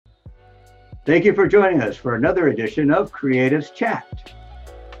Thank you for joining us for another edition of Creatives Chat.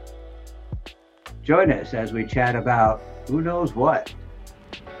 Join us as we chat about who knows what.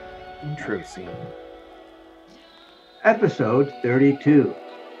 Interesting. Episode 32,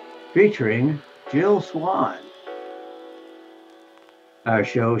 featuring Jill Swan. Our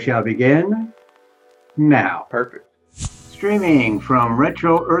show shall begin now. Perfect. Streaming from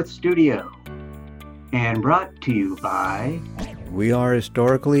Retro Earth Studio and brought to you by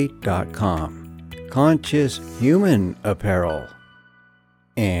wearehistorically.com, Conscious Human Apparel,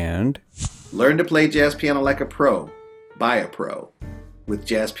 and Learn to play jazz piano like a pro, by a pro, with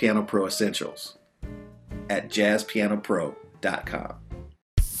Jazz Piano Pro Essentials at jazzpianopro.com.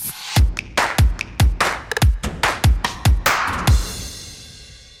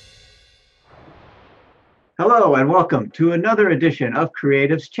 Hello and welcome to another edition of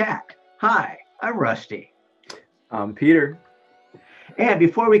Creatives Chat. Hi, I'm Rusty. I'm Peter. And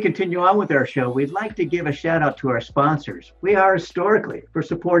before we continue on with our show, we'd like to give a shout out to our sponsors, We Are Historically, for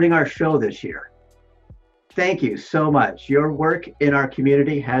supporting our show this year. Thank you so much. Your work in our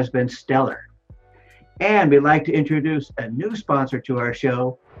community has been stellar. And we'd like to introduce a new sponsor to our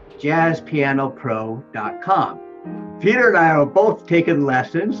show, jazzpianopro.com. Peter and I are both taking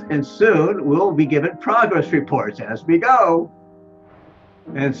lessons, and soon we'll be given progress reports as we go.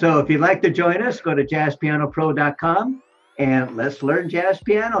 And so if you'd like to join us, go to jazzpianopro.com and let's learn jazz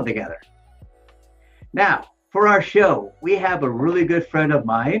piano together. Now, for our show, we have a really good friend of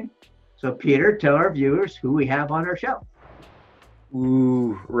mine. So Peter, tell our viewers who we have on our show.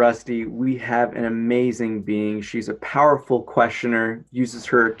 Ooh, Rusty, we have an amazing being. She's a powerful questioner, uses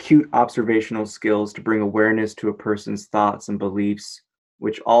her acute observational skills to bring awareness to a person's thoughts and beliefs,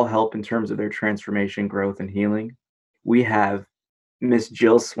 which all help in terms of their transformation, growth, and healing. We have Miss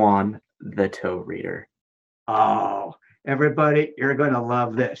Jill Swan, the toe reader. Oh, everybody, you're going to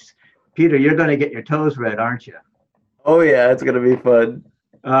love this. Peter, you're going to get your toes read, aren't you? Oh yeah, it's going to be fun.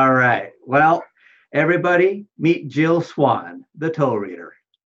 All right. Well, everybody, meet Jill Swan, the toe reader.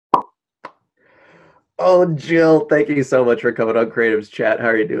 Oh, Jill, thank you so much for coming on Creatives Chat. How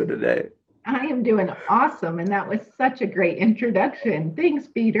are you doing today? I am doing awesome, and that was such a great introduction. Thanks,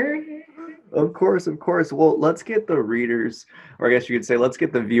 Peter. Of course, of course. Well, let's get the readers, or I guess you could say, let's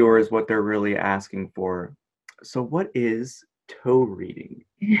get the viewers what they're really asking for. So what is toe reading?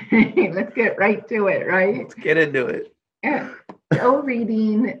 Let's get right to it, right? Let's get into it. Toe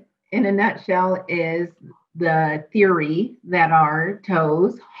reading, in a nutshell, is the theory that our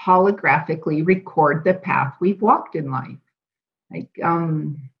toes holographically record the path we've walked in life. Like,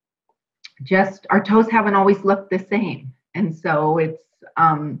 just our toes haven't always looked the same. And so it's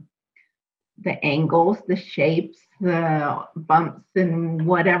the angles, the shapes, the bumps, and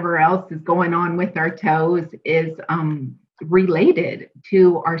whatever else is going on with our toes is related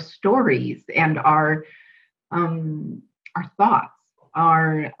to our stories and our thoughts.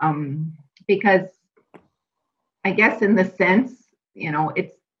 Because I guess in the sense,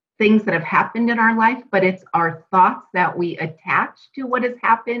 it's things that have happened in our life, but it's our thoughts that we attach to what has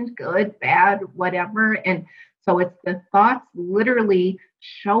happened, good, bad, whatever. And so it's the thoughts literally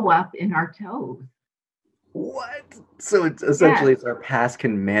show up in our toes. What? So it's essentially it's our past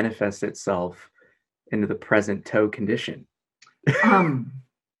can manifest itself into the present toe condition. Yeah,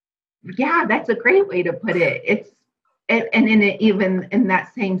 that's a great way to put it. Even in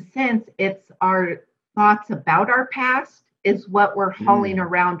that same sense, it's our thoughts about our past is what we're hauling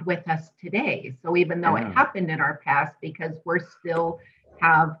around with us today. So even though it happened in our past, because we're still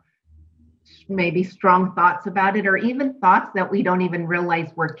have maybe strong thoughts about it, or even thoughts that we don't even realize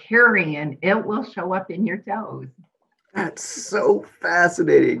we're carrying, it will show up in your toes. That's so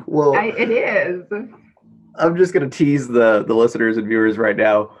fascinating. Well, it is. I'm just going to tease the listeners and viewers right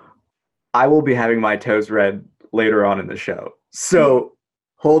now. I will be having my toes read later on in the show. So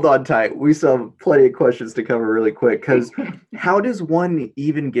hold on tight. We still have plenty of questions to cover really quick, because how does one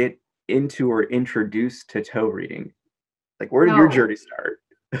even get into or introduced to toe reading? Like, where did your journey start?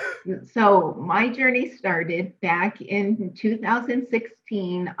 So my journey started back in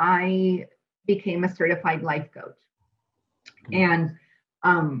 2016. I became a certified life coach. And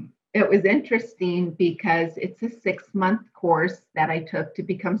it was interesting because it's a 6-month course that I took to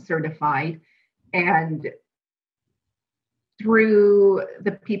become certified. And through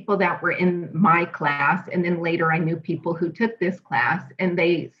the people that were in my class, and then later I knew people who took this class, and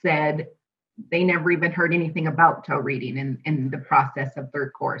they said they never even heard anything about toe reading in the process of their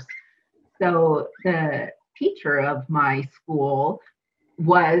course. So the teacher of my school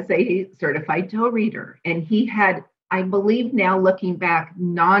was a certified toe reader, and he had, I believe now looking back,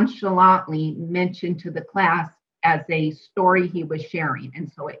 nonchalantly mentioned to the class, as a story he was sharing.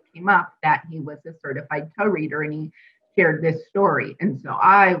 And so it came up that he was a certified toe reader and he shared this story. And so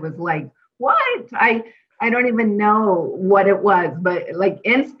I was like, what? I don't even know what it was, but like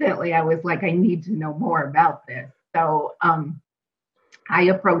instantly I was like, I need to know more about this. So I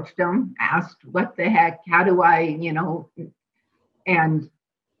approached him, asked what the heck, how do I, and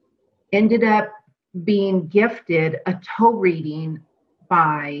ended up being gifted a toe reading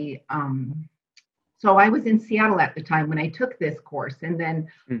by, so I was in Seattle at the time when I took this course, and then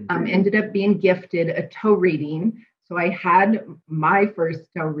ended up being gifted a toe reading. So I had my first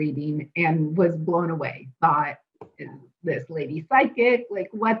toe reading and was blown away. Thought, is this lady psychic? Like,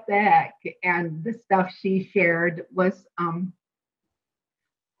 what the heck? And the stuff she shared was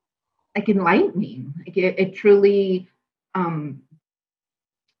like enlightening. Like it truly,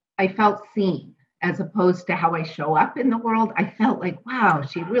 I felt seen as opposed to how I show up in the world. I felt like, wow,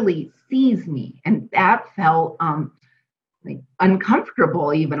 she really sees me. And that felt like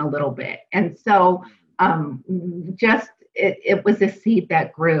uncomfortable even a little bit. And so it was a seed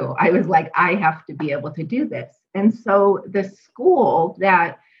that grew. I was like, I have to be able to do this. And so the school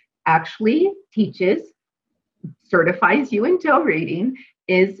that actually certifies you in toe reading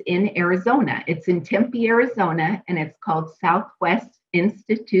is in Arizona. It's in Tempe, Arizona, and it's called Southwest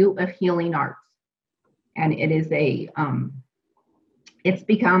Institute of Healing Arts. And it is it's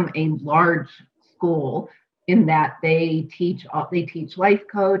become a large school in that they teach life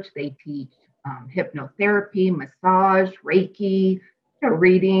coach, they teach hypnotherapy, massage, Reiki,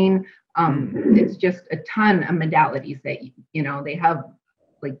 reading. It's just a ton of modalities that, they have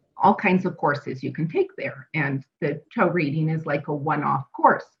like all kinds of courses you can take there. And the toe reading is like a one-off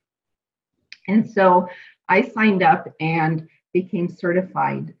course. And so I signed up and became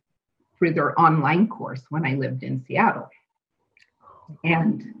certified through their online course when I lived in Seattle.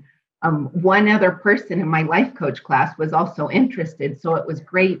 And one other person in my life coach class was also interested. So it was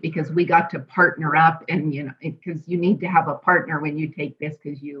great because we got to partner up, and, because you need to have a partner when you take this,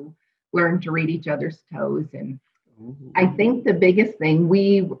 because you learn to read each other's toes. And I think the biggest thing,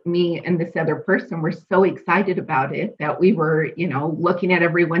 me and this other person were so excited about it that we were, looking at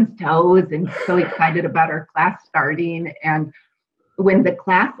everyone's toes and so excited about our class starting. And when the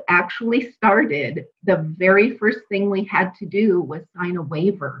class actually started, the very first thing we had to do was sign a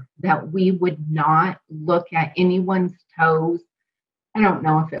waiver that we would not look at anyone's toes. I don't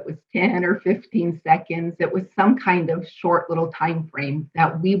know if it was 10 or 15 seconds. It was some kind of short little time frame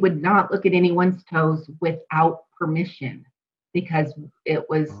that we would not look at anyone's toes without permission, because it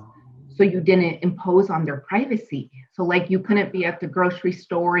was so you didn't impose on their privacy. So like you couldn't be at the grocery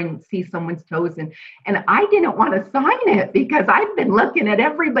store and see someone's toes. And I didn't want to sign it because I've been looking at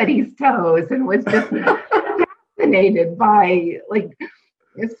everybody's toes and was just fascinated by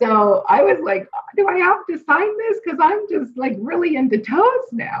so I was like, do I have to sign this? Because I'm just like really into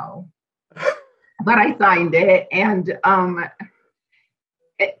toes now. But I signed it. And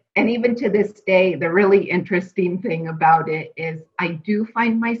even to this day, the really interesting thing about it is I do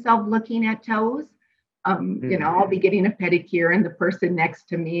find myself looking at toes. I'll be getting a pedicure and the person next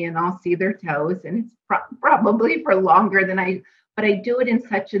to me, and I'll see their toes, and it's probably for longer than but I do it in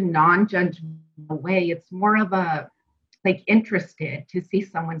such a non-judgmental way. It's more of a interested to see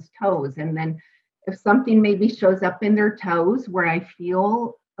someone's toes. And then if something maybe shows up in their toes where I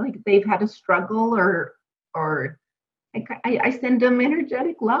feel like they've had a struggle or I send them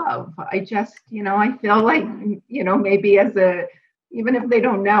energetic love. I just, I feel like, maybe even if they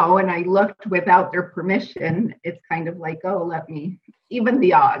don't know, and I looked without their permission, it's kind of like, oh, let me even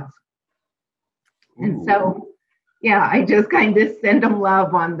the odds. Ooh. And so, yeah, I just kind of send them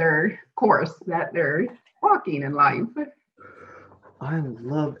love on their course that they're walking in life. I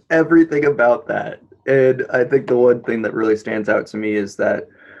love everything about that. And I think the one thing that really stands out to me is that,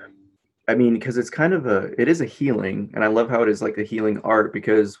 because it's it is a healing, and I love how it is like a healing art,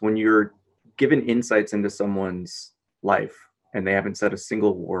 because when you're given insights into someone's life and they haven't said a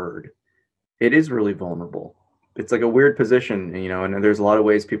single word, it is really vulnerable. It's like a weird position, and there's a lot of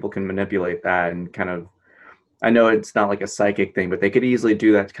ways people can manipulate that and I know it's not like a psychic thing, but they could easily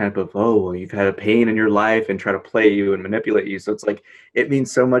do that kind of, oh, well, you've had a pain in your life, and try to play you and manipulate you. So it's like, it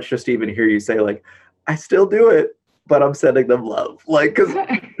means so much just to even hear you say like, I still do it, but I'm sending them love. Like, because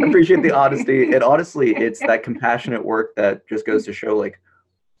I appreciate the honesty. And honestly, it's that compassionate work that just goes to show like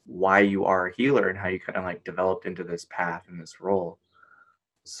why you are a healer and how you kind of like developed into this path and this role.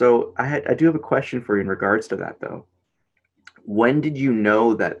 So I do have a question for you in regards to that though. When did you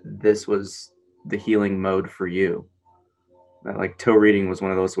know that this was the healing mode for you? That like toe reading was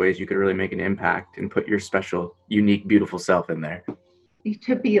one of those ways you could really make an impact and put your special, unique, beautiful self in there?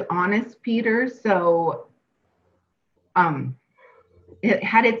 To be honest, Peter, so it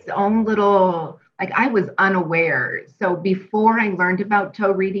had its own little, like I was unaware. So before I learned about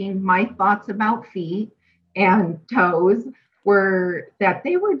toe reading, my thoughts about feet and toes were that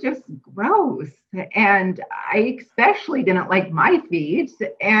they were just gross. And I especially didn't like my feet.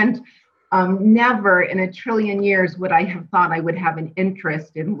 And never in a trillion years would I have thought I would have an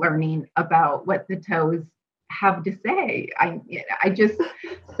interest in learning about what the toes have to say. I just,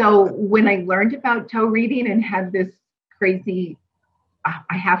 so when I learned about toe reading and had this crazy,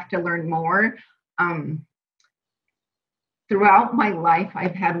 I have to learn more. Throughout my life,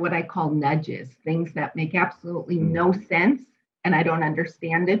 I've had what I call nudges, things that make absolutely no sense and I don't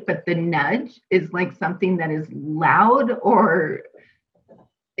understand it. But the nudge is like something that is loud, or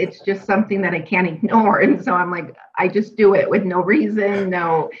it's just something that I can't ignore. And so I'm like, I just do it with no reason,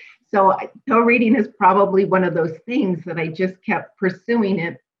 no. So toe reading is probably one of those things that I just kept pursuing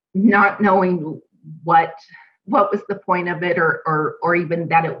it, not knowing what was the point of it, or even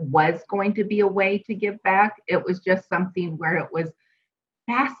that it was going to be a way to give back. It was just something where it was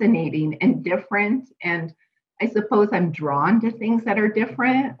fascinating and different. And I suppose I'm drawn to things that are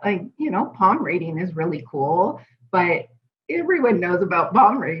different. Like, palm reading is really cool, but everyone knows about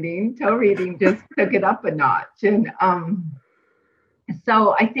palm reading. Toe reading just took it up a notch. And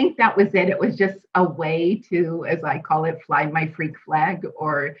so I think that was it. It was just a way to, as I call it, fly my freak flag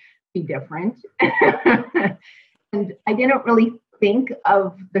or be different. And I didn't really think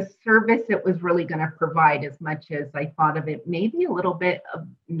of the service it was really going to provide as much as I thought of it, maybe a little bit of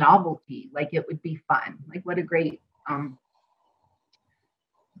novelty, like it would be fun. Like what a great,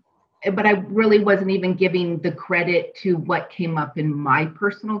 but I really wasn't even giving the credit to what came up in my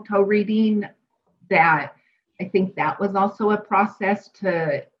personal toe reading, that I think that was also a process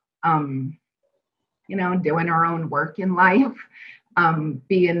to, doing our own work in life,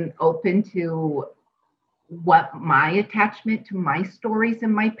 being open to what my attachment to my stories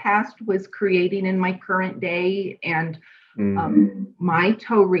in my past was creating in my current day. And my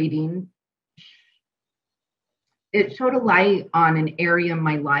toe reading, it showed a light on an area in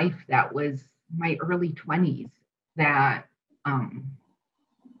my life that was my early 20s that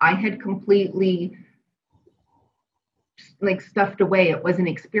I had completely stuffed away. It was an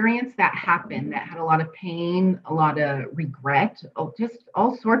experience that happened that had a lot of pain, a lot of regret, just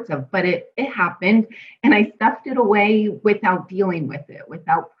all sorts of, but it happened, and I stuffed it away without dealing with it,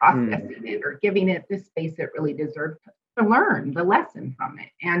 without processing it or giving it the space it really deserved to learn the lesson from it.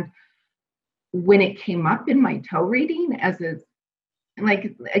 And when it came up in my toe reading again,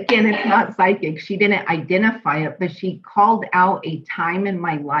 it's not psychic. She didn't identify it, but she called out a time in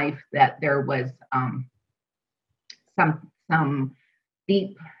my life that there was some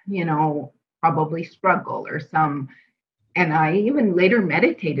deep, probably struggle or some, and I even later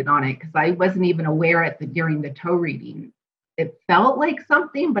meditated on it because I wasn't even aware during the toe reading. It felt like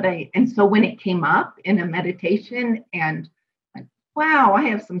something, and so when it came up in a meditation, and like, wow, I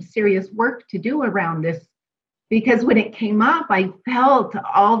have some serious work to do around this, because when it came up, I felt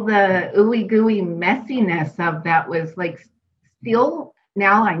all the ooey gooey messiness of that was like still,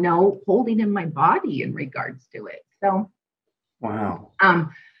 now I know, holding in my body in regards to it. So, wow. I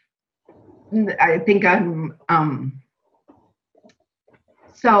think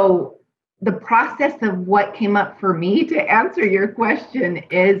so the process of what came up for me to answer your question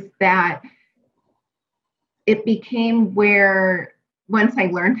is that it became where once I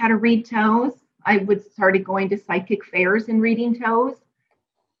learned how to read toes, I started going to psychic fairs and reading toes.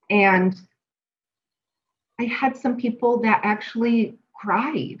 And I had some people that actually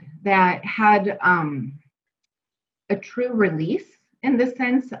cried, that had a true release in the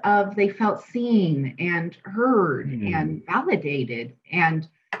sense of they felt seen and heard and validated. And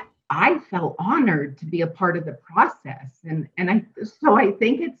I felt honored to be a part of the process. And I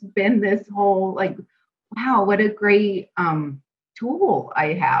think it's been this whole wow, what a great tool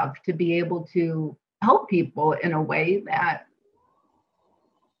I have to be able to help people in a way that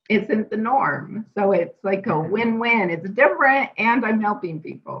isn't the norm. So it's like a win-win. It's different and I'm helping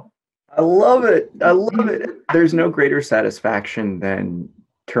people. I love it. I love it. There's no greater satisfaction than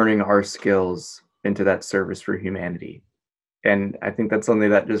turning our skills into that service for humanity. And I think that's something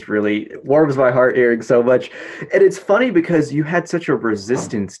that just really warms my heart hearing so much. And it's funny because you had such a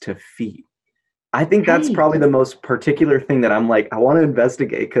resistance to feet. I think that's probably the most particular thing that I'm like, I want to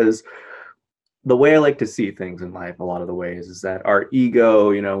investigate, because the way I like to see things in life, a lot of the ways, is that our ego,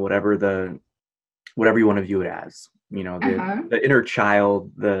 whatever you want to view it as, the inner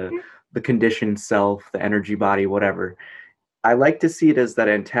child, the conditioned self, the energy body, whatever. I like to see it as that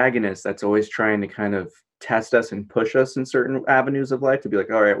antagonist that's always trying to kind of test us and push us in certain avenues of life to be like,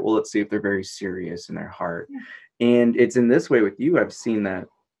 all right, well, let's see if they're very serious in their heart. And it's in this way with you, I've seen that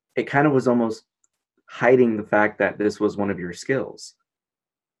it kind of was almost hiding the fact that this was one of your skills,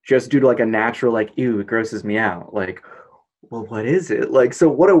 just due to like a natural, like, ew, it grosses me out. Like, well, what is it? Like, so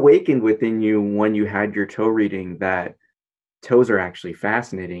what awakened within you when you had your toe reading that toes are actually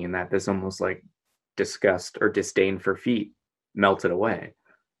fascinating, and that this almost like disgust or disdain for feet melted away?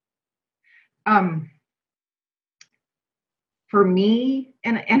 For me,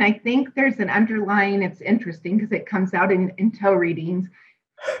 and I think there's an underlying, it's interesting because it comes out in toe readings.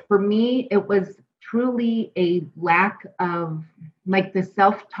 For me, it was truly a lack of, like, the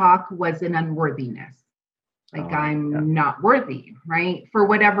self-talk was an unworthiness. Like, I'm not worthy, right? For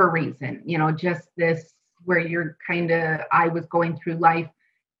whatever reason, just this where you're kind of, I was going through life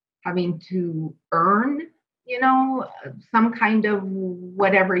having to earn, some kind of,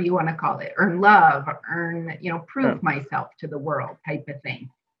 whatever you want to call it, earn love, earn, prove myself to the world type of thing,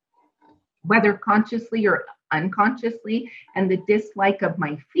 whether consciously or unconsciously. And the dislike of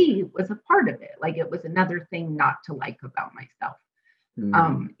my feet was a part of it. Like, it was another thing not to like about myself.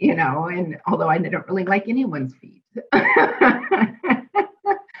 And although I didn't really like anyone's feet.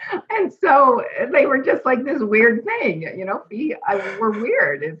 And so they were just like this weird thing, feet were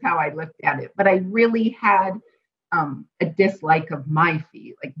weird is how I looked at it. But I really had a dislike of my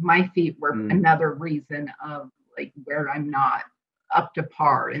feet. Like, my feet were another reason of, like, where I'm not up to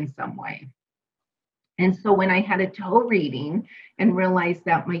par in some way. And so when I had a toe reading and realized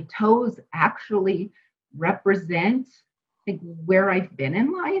that my toes actually represent, like, where I've been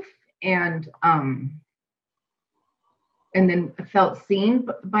in life, and then felt seen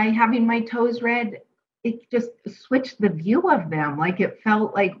by having my toes read, it just switched the view of them. Like, it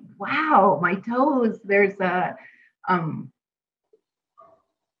felt like, wow, my toes, there's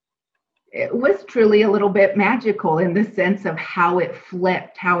it was truly a little bit magical in the sense of how it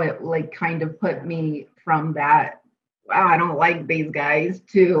flipped, how it, like, kind of put me from that, wow, I don't like these guys,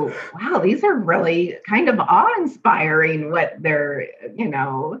 to, wow, these are really kind of awe-inspiring what they're,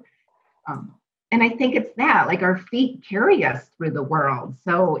 and I think it's that, like, our feet carry us through the world.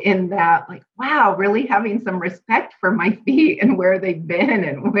 So in that, like, wow, really having some respect for my feet and where they've been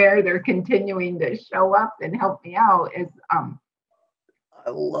and where they're continuing to show up and help me out is, I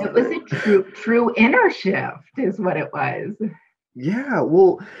love it was a true inner shift is what it was. Yeah,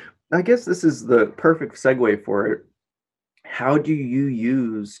 well, I guess this is the perfect segue for it. How do you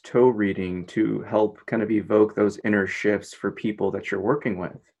use toe reading to help kind of evoke those inner shifts for people that you're working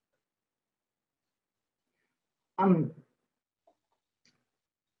with?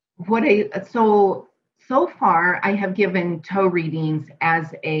 So far I have given toe readings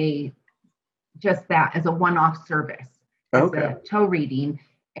as a one-off service, as a toe reading.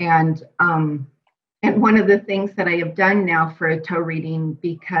 And one of the things that I have done now for a toe reading,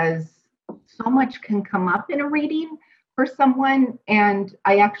 because so much can come up in a reading for someone, and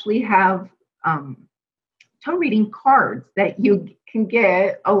I actually have toe reading cards that you can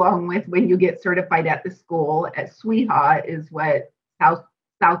get along with when you get certified at the school. At SWIHA is what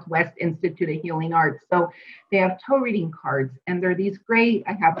Southwest Institute of Healing Arts. So they have toe reading cards, and they're these great,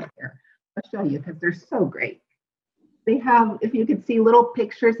 I have them here. I'll show you because they're so great. They have, if you could see, little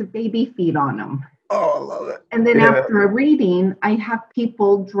pictures of baby feet on them. Oh, I love it. And then after a reading, I have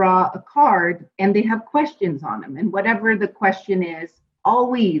people draw a card and they have questions on them. And whatever the question is,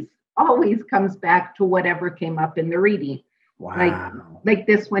 always comes back to whatever came up in the reading. Wow. Like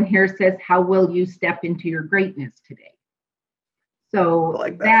this one here says, how will you step into your greatness today? So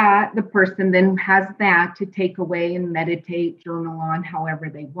like that the person then has that to take away and meditate, journal on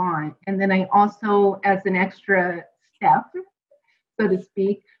however they want. And then I also, as an extra step, so to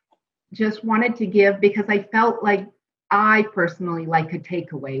speak, just wanted to give, because I felt like I personally like a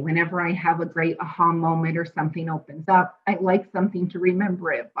takeaway. Whenever I have a great aha moment or something opens up, I like something to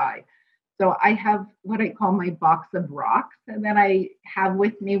remember it by. So I have what I call my box of rocks that I have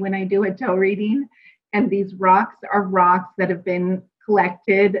with me when I do a toe reading. And these rocks are rocks that have been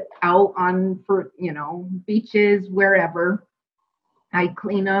collected out on, for, beaches, wherever. I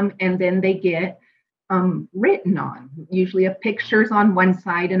clean them and then they get written on. Usually a picture's on one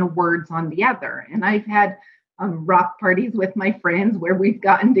side and a word's on the other. And I've had rock parties with my friends where we've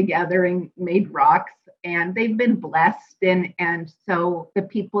gotten together and made rocks, and they've been blessed. And so the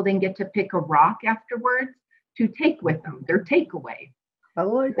people then get to pick a rock afterwards to take with them, their takeaway. I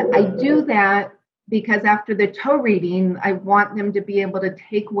like that. I do that because after the toe reading, I want them to be able to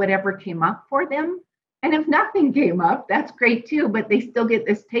take whatever came up for them. And if nothing came up, that's great too, but they still get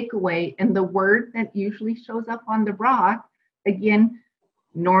this takeaway. And the word that usually shows up on the rock, again,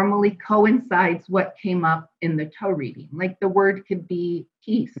 normally coincides what came up in the toe reading. Like the word could be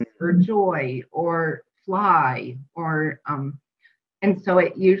peace or joy or fly, or and so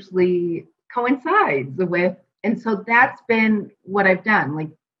it usually coincides with, and so that's been what I've done. Like,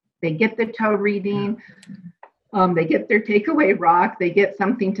 they get the toe reading, they get their takeaway rock, they get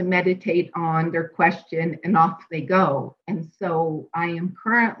something to meditate on, their question, and off they go. And so I am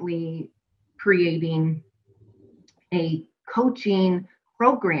currently creating a coaching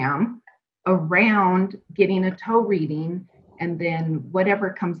program around getting a toe reading, and then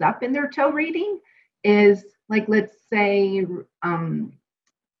whatever comes up in their toe reading is, like, let's say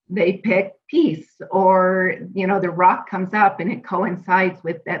they pick peace, or the rock comes up and it coincides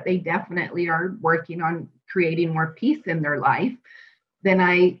with that they definitely are working on creating more peace in their life. Then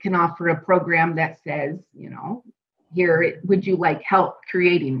I can offer a program that says, here, would you like help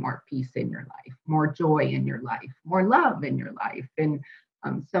creating more peace in your life, more joy in your life, more love in your life? And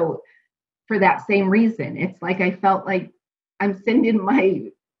so for that same reason, it's like I felt like I'm sending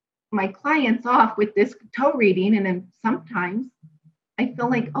my clients off with this toe reading, and then sometimes I feel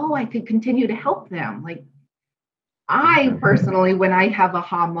like, oh, I could continue to help them. Like, I personally, when I have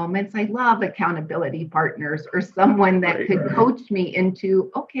aha moments, I love accountability partners or someone that could coach me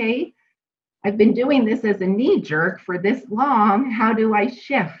into, okay, I've been doing this as a knee jerk for this long. How do I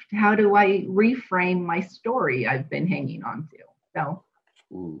shift? How do I reframe my story I've been hanging on to? So,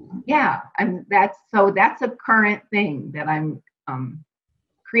 yeah, that's a current thing that I'm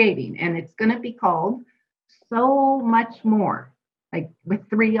creating, and it's going to be called So Much More, like with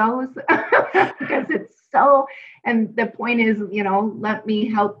 3 O's, because it's so, and the point is, let me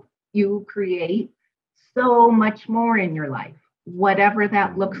help you create so much more in your life, whatever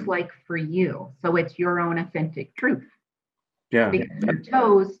that looks like for you. So it's your own authentic truth. Yeah. Because your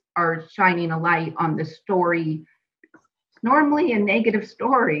toes are shining a light on the story. It's normally a negative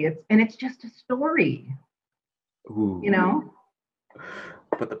story. It's just a story. Ooh.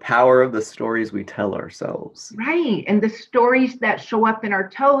 But the power of the stories we tell ourselves. Right. And the stories that show up in our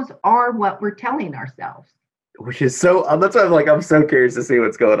toes are what we're telling ourselves. Which is so, that's why I'm so curious to see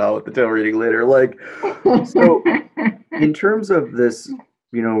what's going on with the toe reading later. Like, so in terms of this,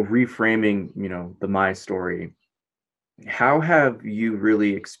 reframing, the my story, how have you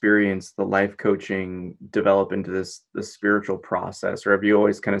really experienced the life coaching develop into the spiritual process, or have you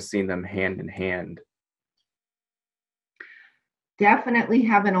always kind of seen them hand in hand? Definitely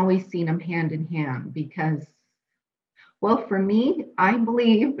haven't always seen them hand in hand, because, well, for me, I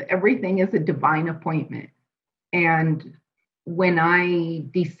believe everything is a divine appointment. And when I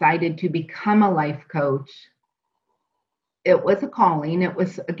decided to become a life coach, it was a calling. It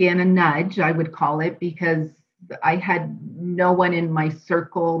was, again, a nudge, I would call it, because I had no one in my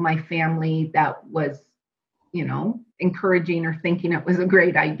circle, my family, that was, encouraging or thinking it was a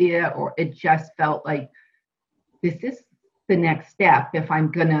great idea, or it just felt like this is the next step. If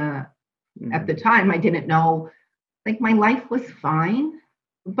I'm gonna, at the time, I didn't know, like, my life was fine,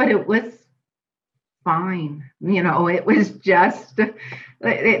 but it was fine. It was just, it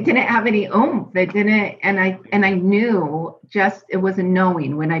didn't have any oomph. It didn't, and I knew, just, it was a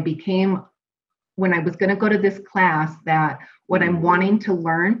knowing when I was going to go to this class, that what I'm wanting to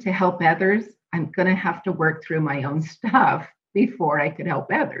learn to help others, I'm going to have to work through my own stuff before I could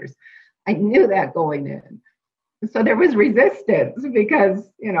help others. I knew that going in. So there was resistance, because,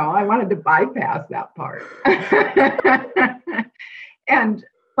 I wanted to bypass that part.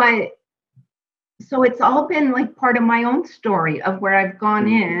 But so it's all been like part of my own story of where I've gone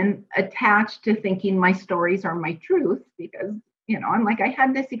in attached to thinking my stories are my truth, because, I'm like, I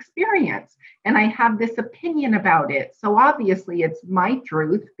had this experience and I have this opinion about it. So obviously it's my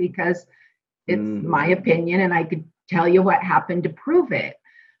truth, because it's my opinion and I could tell you what happened to prove it.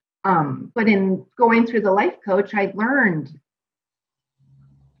 But in going through the life coach, I learned,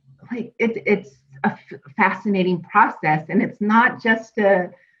 like, it's a fascinating process, and it's not just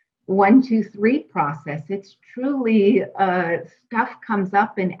a 1, 2, 3 process. It's truly stuff comes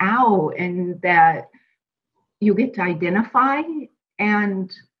up and out, and that you get to identify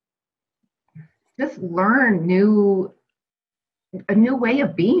and just learn a new way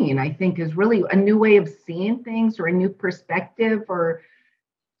of being. I think is really a new way of seeing things, or a new perspective, or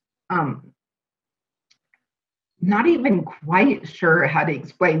not even quite sure how to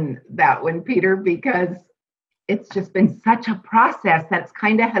explain that one, Peter, because it's just been such a process that's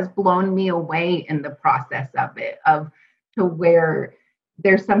kind of has blown me away in the process of it, to where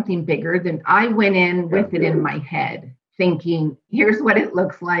there's something bigger than I went in with it in my head, thinking, here's what it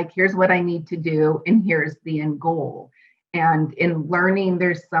looks like, here's what I need to do, and here's the end goal. And in learning,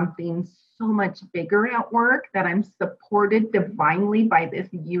 there's something so much bigger at work, that I'm supported divinely by this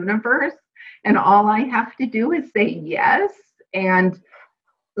universe. And all I have to do is say yes, and,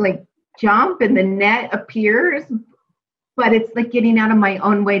 like, jump and the net appears, but it's like getting out of my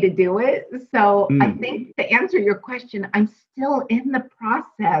own way to do it. So I think to answer your question, I'm still in the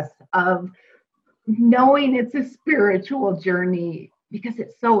process of knowing it's a spiritual journey, because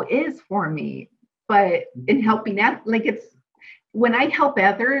it so is for me. But in helping out, like, it's when I help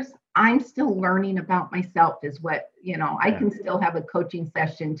others, I'm still learning about myself is what, I can still have a coaching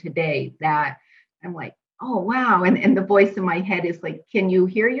session today that I'm like, oh, wow. And the voice in my head is like, can you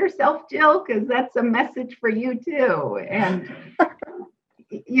hear yourself, Jill? Because that's a message for you too. And,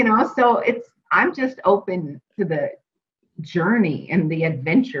 so I'm just open to the journey and the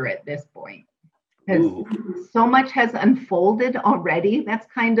adventure at this point. Because so much has unfolded already. That's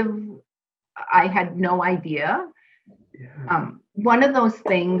kind of, I had no idea. Yeah. One of those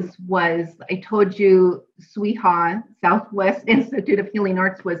things was, I told you, SWIHA, Southwest Institute of Healing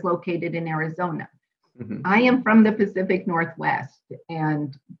Arts, was located in Arizona. Mm-hmm. I am from the Pacific Northwest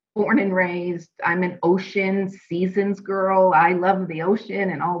and born and raised. I'm an ocean seasons girl. I love the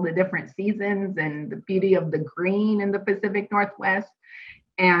ocean and all the different seasons and the beauty of the green in the Pacific Northwest.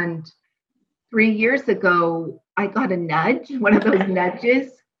 And 3 years ago, I got a nudge, one of those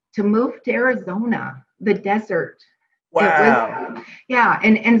nudges, to move to Arizona, the desert. Wow.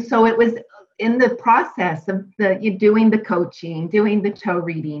 And so it was in the process of doing the coaching, doing the toe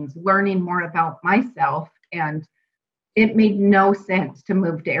readings, learning more about myself, and it made no sense to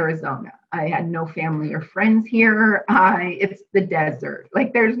move to Arizona. I had no family or friends here. It's the desert.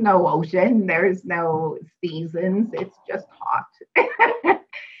 Like, there's no ocean, there's no seasons. It's just hot.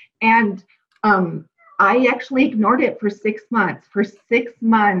 And I actually ignored it for 6 months. For 6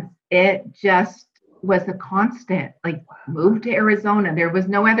 months, it just was a constant, like, move to Arizona. There was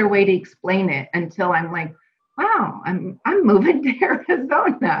no other way to explain it until I'm like, wow, I'm moving to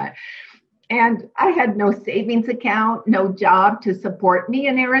Arizona. And I had no savings account, no job to support me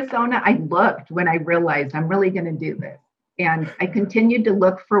in Arizona. I looked when I realized I'm really going to do this. And I continued to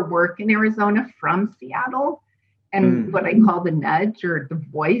look for work in Arizona from Seattle. And what I call the nudge or the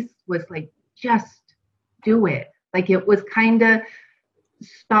voice was like, just do it. Like, it was kind of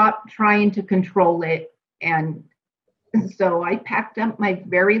stop trying to control it. And so I packed up my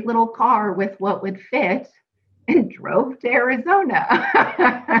very little car with what would fit and drove to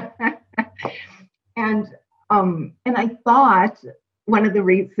Arizona. And I thought one of the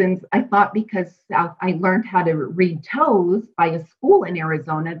reasons, because I learned how to read toes by a school in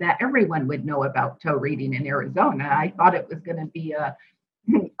Arizona, that everyone would know about toe reading in Arizona. I thought it was going to be a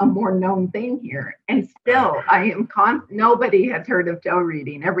more known thing here. And still, nobody has heard of toe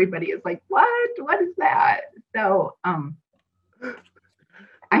reading. Everybody is like, what is that? So I'm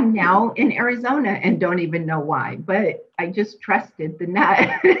now in Arizona and don't even know why, but I just trusted the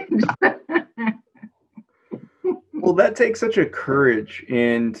nudge. Well, that takes such a courage,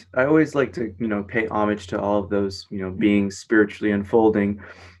 and I always like to, pay homage to all of those, beings spiritually unfolding,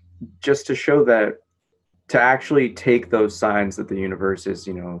 just to show that, to actually take those signs that the universe is,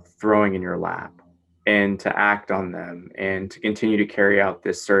 throwing in your lap, and to act on them, and to continue to carry out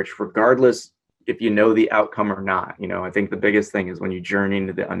this search, regardless if you know the outcome or not. I think the biggest thing is when you journey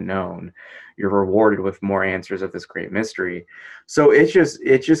into the unknown, you're rewarded with more answers of this great mystery. So it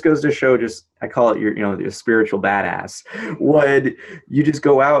just goes to show, I call it your spiritual badass when you just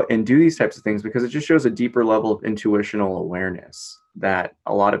go out and do these types of things, because it just shows a deeper level of intuitional awareness that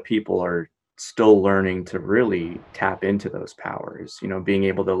a lot of people are still learning to really tap into those powers, being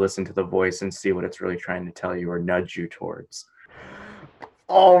able to listen to the voice and see what it's really trying to tell you or nudge you towards.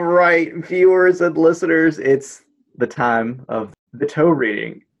 All right, viewers and listeners, it's the time of the toe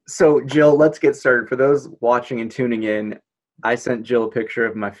reading. So, Jill, let's get started. For those watching and tuning in, I sent Jill a picture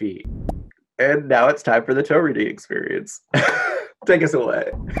of my feet. And now it's time for the toe reading experience. Take us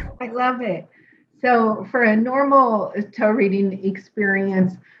away. I love it. So, for a normal toe reading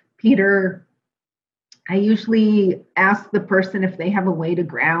experience, Peter, I usually ask the person if they have a way to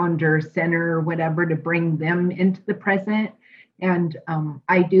ground or center or whatever to bring them into the present. And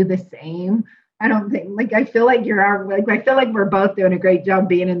I do the same. I don't think, I feel like I feel like we're both doing a great job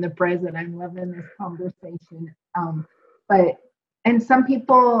being in the present. I'm loving this conversation. And some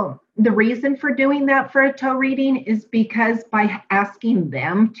people, the reason for doing that for a toe reading is because by asking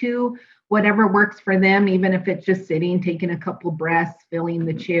them to, whatever works for them, even if it's just sitting, taking a couple breaths, feeling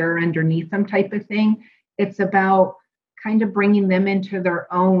the chair underneath them type of thing, it's about kind of bringing them into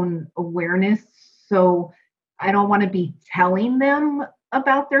their own awareness. So I don't want to be telling them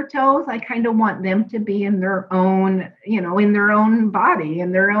about their toes. I kind of want them to be in their own, in their own body,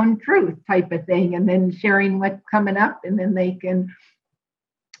 in their own truth type of thing, and then sharing what's coming up, and then they can.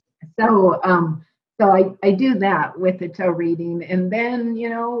 So I do that with the toe reading, and then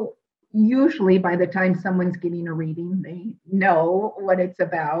usually by the time someone's getting a reading, they know what it's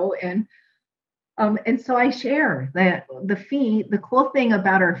about. And so I share that the feet, the cool thing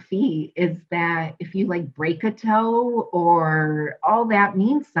about our feet is that if you like break a toe or all that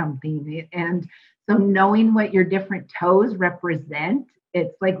means something. And so knowing what your different toes represent,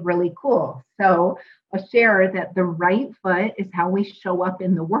 it's like really cool. So I'll share that the right foot is how we show up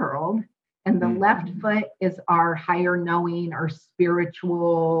in the world. And the left foot is our higher knowing, our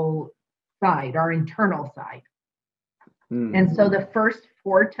spiritual side, our internal side. And so the first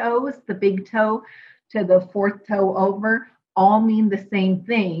 4 toes, the big toe to the 4th toe over, all mean the same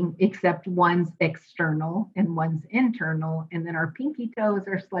thing, except one's external and one's internal. And then our pinky toes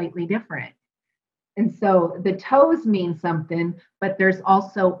are slightly different. And so the toes mean something, but there's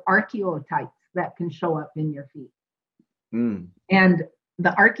also archetypes that can show up in your feet. And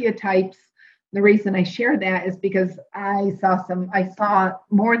the archetypes, the reason I share that is because I saw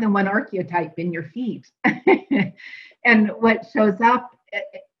more than one archetype in your feet. And what shows up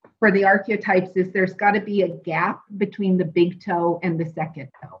for the archetypes is there's got to be a gap between the big toe and the second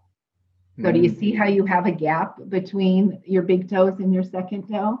toe. So do you see how you have a gap between your big toes and your second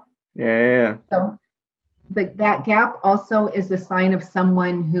toe? Yeah. So that gap also is a sign of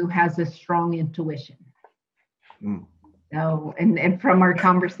someone who has a strong intuition. So, and from our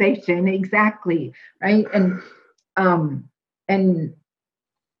conversation, exactly, right? And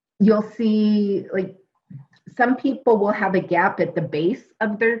you'll see, like, some people will have a gap at the base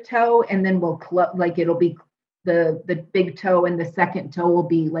of their toe, and then like it'll be the big toe and the second toe will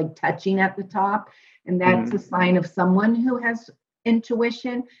be like touching at the top, and that's a sign of someone who has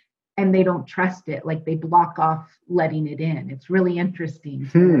intuition, and they don't trust it, like they block off letting it in. It's really interesting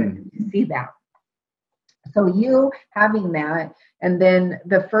to see that. So you having that, and then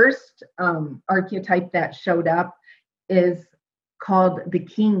the first archetype that showed up is called the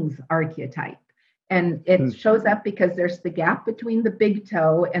King's archetype. And it shows up because there's the gap between the big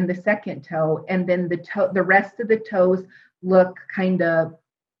toe and the second toe, and then the rest of the toes look kind of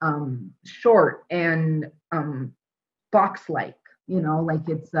short and box-like, like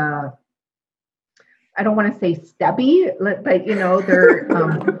it's I don't want to say stubby, but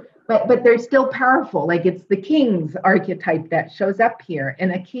they're but they're still powerful. Like it's the King's archetype that shows up here,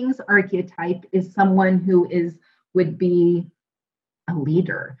 and a King's archetype is someone who would be a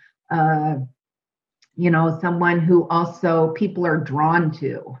leader. Someone who also people are drawn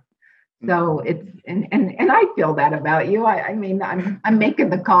to. So it's, and I feel that about you. I mean, I'm making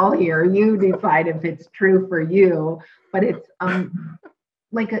the call here. You decide if it's true for you, but it's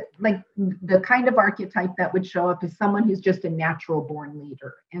like the kind of archetype that would show up is someone who's just a natural born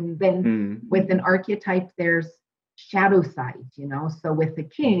leader. And then with an archetype, there's shadow sides, so with a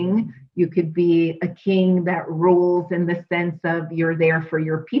king, you could be a king that rules in the sense of you're there for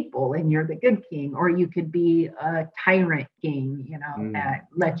your people and you're the good king, or you could be a tyrant king, that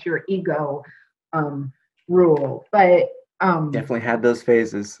lets your ego rule. But definitely had those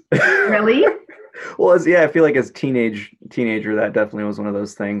phases. Really? Well, I feel like as teenager, that definitely was one of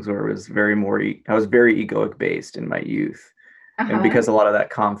those things where it was I was very egoic based in my youth. And because a lot of that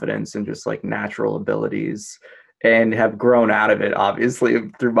confidence and just like natural abilities, and have grown out of it, obviously,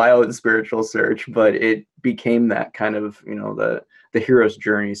 through my own spiritual search, but it became that kind of, the hero's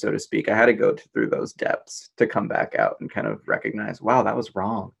journey, so to speak. I had to go through those depths to come back out and kind of recognize, wow, that was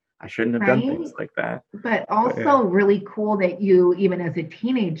wrong. I shouldn't have done things like that. But also really cool that you, even as a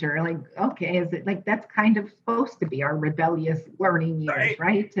teenager, like, okay, is it like that's kind of supposed to be our rebellious learning years,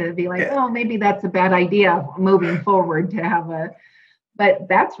 right? To be like, oh, maybe that's a bad idea moving forward to have but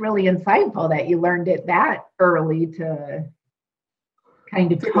that's really insightful that you learned it that early to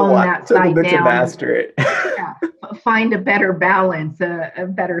kind of tone that side down. To master it. Find a better balance, a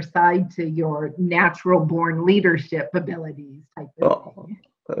better side to your natural born leadership abilities type of thing.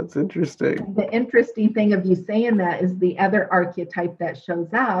 That's interesting. The interesting thing of you saying that is the other archetype that shows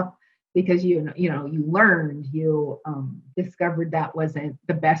up, because you learned, you discovered that wasn't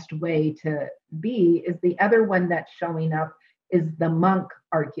the best way to be, is the other one that's showing up is the monk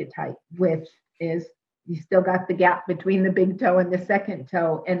archetype, which is you still got the gap between the big toe and the second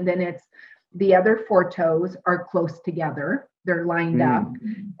toe, and then it's the other 4 toes are close together, they're lined up,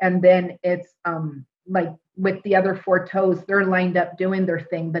 and then it's like with the other 4 toes, they're lined up doing their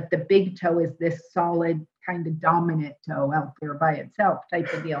thing, but the big toe is this solid kind of dominant toe out there by itself type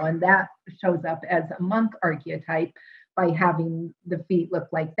of deal, and that shows up as a monk archetype by having the feet look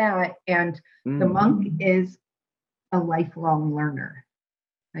like that. And the monk is a lifelong learner.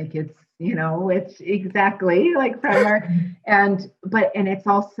 Like it's exactly like from our, and it's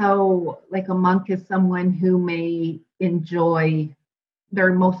also like a monk is someone who may enjoy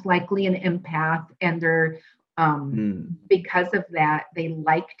they're most likely an empath, and they're because of that, they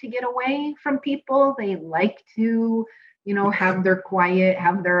like to get away from people. They like to, have their quiet,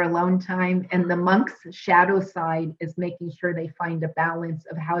 have their alone time. And the monk's shadow side is making sure they find a balance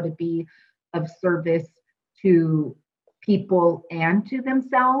of how to be of service to people and to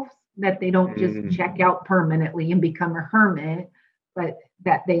themselves, that they don't just check out permanently and become a hermit, but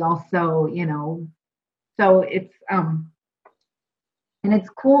that they also, so it's, and it's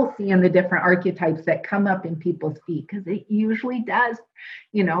cool seeing the different archetypes that come up in people's feet, because it usually does,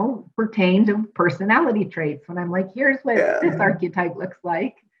 pertain to personality traits. When I'm like, here's what this archetype looks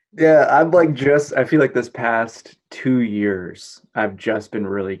like. Yeah, I'm like I feel like this past 2 years, I've just been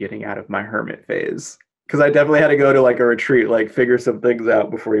really getting out of my hermit phase. Because I definitely had to go to like a retreat, like figure some things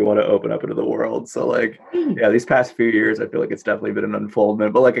out before you want to open up into the world. So like, yeah, these past few years, I feel like it's definitely been an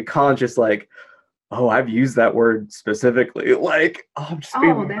unfoldment, but like a conscious like, oh, I've used that word specifically. Like, I'm just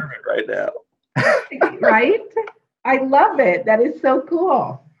being a hermit right now. Right? I love it. That is so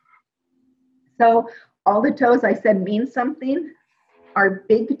cool. So all the toes I said mean something. Our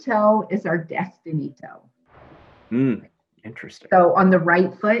big toe is our destiny toe. Interesting. So on the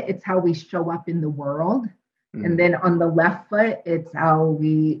right foot, it's how we show up in the world. And then on the left foot, it's how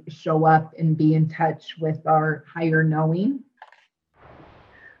we show up and be in touch with our higher knowing.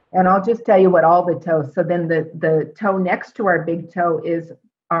 And I'll just tell you what all the toes. So then the toe next to our big toe is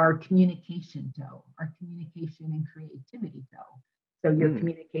our communication toe, our communication and creativity toe. So your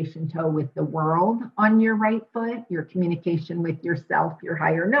communication toe with the world on your right foot, your communication with yourself, your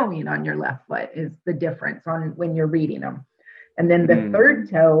higher knowing on your left foot is the difference on when you're reading them. And then the third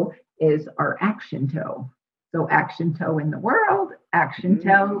toe is our action toe. So action toe in the world, action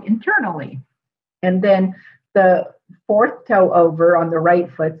toe internally. And then the fourth toe over on the right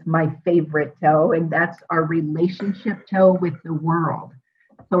foot's my favorite toe, and that's our relationship toe with the world.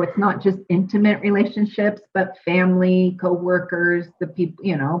 So it's not just intimate relationships, but family, coworkers, the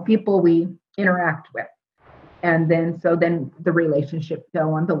people, people we interact with. And then, then the relationship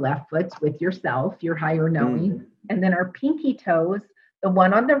toe on the left foot's with yourself, your higher knowing. And then our pinky toes, the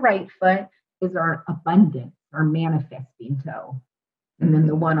one on the right foot is our abundance, our manifesting toe. And then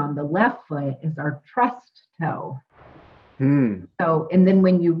the one on the left foot is our trust toe. So, and then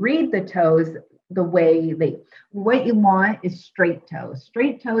when you read the toes, the way what you want is straight toes.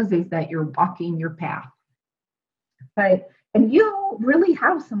 Straight toes is that you're walking your path. And you really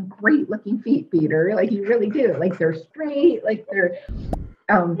have some great looking feet, Peter. Like you really do. Like they're straight, like they're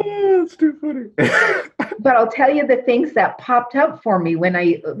it's too funny. But I'll tell you the things that popped up for me when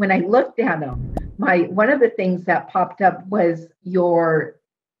I looked at them. One of the things that popped up was your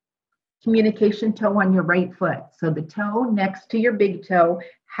communication toe on your right foot. So the toe next to your big toe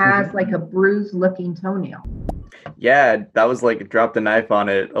has like a bruised looking toenail. Yeah, that was like dropped the knife on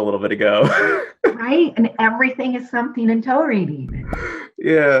it a little bit ago. Right? And everything is something in toe reading.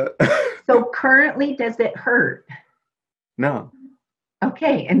 Yeah. So currently, does it hurt? No.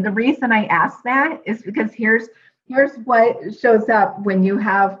 Okay. And the reason I ask that is because here's what shows up when you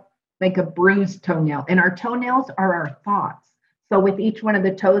have like a bruised toenail. And our toenails are our thoughts. So with each one of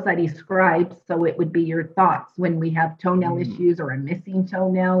the toes I described, so it would be your thoughts. When we have toenail issues or a missing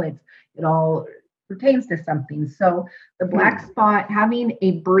toenail, it all pertains to something. So the black spot, having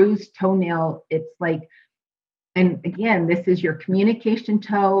a bruised toenail, it's like, and again, this is your communication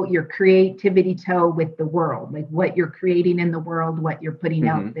toe, your creativity toe with the world, like what you're creating in the world, what you're putting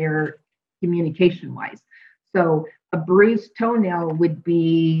out there communication wise. So a bruised toenail would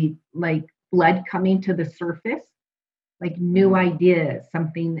be like blood coming to the surface, like new ideas,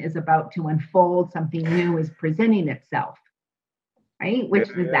 something is about to unfold, something new is presenting itself, right? Which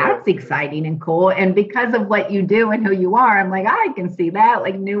that's exciting and cool. And because of what you do and who you are, I'm like, I can see that,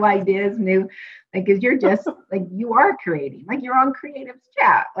 like new ideas, like, cause you're just like, you are creating, like you're on Creatives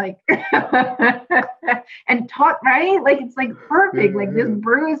Chat, like, and talk, right? Like, it's like perfect. Like this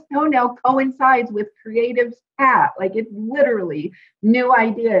bruised toenail coincides with Creatives Chat. Like it's literally new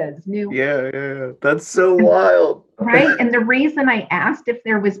ideas, new. Yeah. That's so wild. Right. And the reason I asked if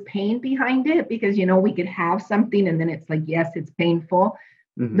there was pain behind it, because, we could have something and then it's like, yes, it's painful.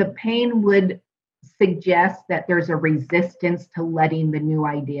 The pain would suggest that there's a resistance to letting the new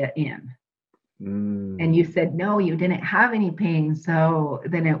idea in. And you said, no, you didn't have any pain. So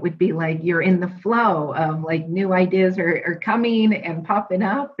then it would be like, you're in the flow of like new ideas are coming and popping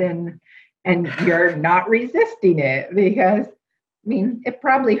up and you're not resisting it because it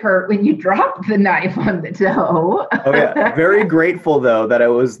probably hurt when you dropped the knife on the toe. Oh yeah. Very grateful though, that it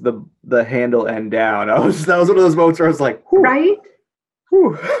was the handle end down. That was one of those moments where I was like, whew, right?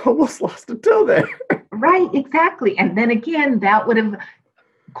 Whew, almost lost a toe there. Right, exactly. And then again, that would have,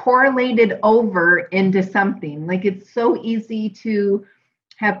 correlated over into something. Like it's so easy to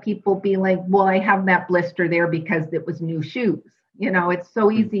have people be like, well, I have that blister there because it was new shoes. You know, it's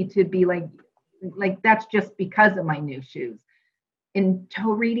so easy to be like that's just because of my new shoes. In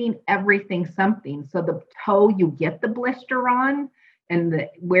toe reading, everything's something. So the toe you get the blister on and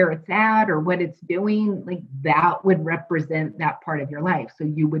where it's at or what it's doing, like that would represent that part of your life. So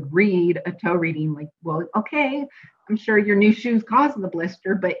you would read a toe reading like, well, okay, I'm sure your new shoes caused the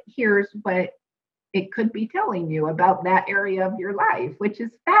blister, but here's what it could be telling you about that area of your life, which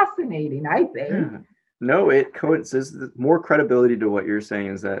is fascinating, I think. Yeah. No, it coincides. More credibility to what you're saying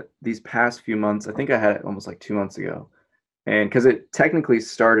is that these past few months, I think I had it almost like 2 months ago. And because it technically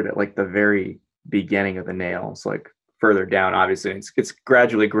started at like the very beginning of the nail. So like further down, obviously it's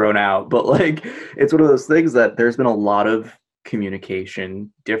gradually grown out, but like it's one of those things that there's been a lot of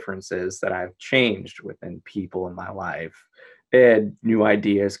communication differences that I've changed within people in my life and new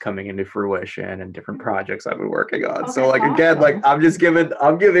ideas coming into fruition and different projects I've been working on. Oh, So like that's again, like awesome.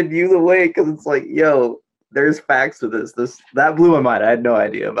 I'm giving you the weight because it's like, yo, there's facts to this. That blew my mind. I had no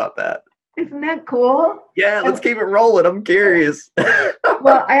idea about that. Isn't that cool? Yeah, let's keep it rolling. I'm curious.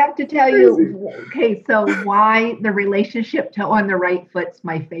 Well, I have to tell Crazy. you, okay, so why the relationship toe on the right foot's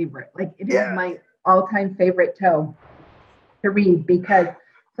my favorite. Like it is Yeah. my all-time favorite toe to read because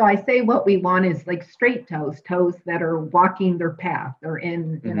so I say what we want is like straight toes, toes that are walking their path or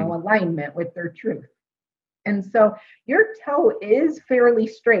in, alignment with their truth. And so your toe is fairly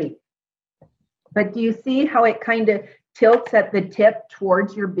straight. But do you see how it kind of tilts at the tip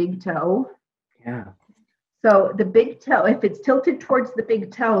towards your big toe? Yeah. So the big toe, if it's tilted towards the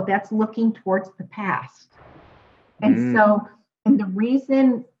big toe, that's looking towards the past. And so, and the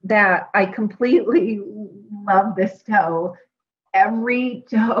reason that I completely love this toe, every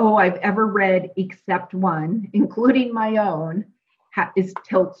toe I've ever read except one, including my own, is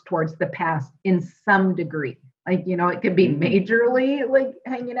tilts towards the past in some degree. Like, it could be majorly like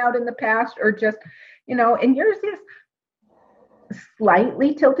hanging out in the past or just, and yours is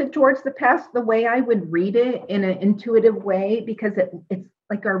slightly tilted towards the past the way I would read it in an intuitive way because it's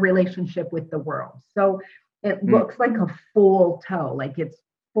like our relationship with the world. So it looks like a full toe, like it's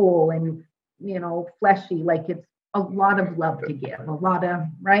full and, fleshy, like it's a lot of love to give, a lot of,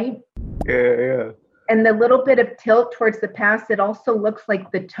 right? Yeah. And the little bit of tilt towards the past, it also looks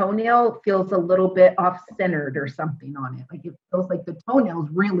like the toenail feels a little bit off-centered or something on it. Like it feels like the toenail's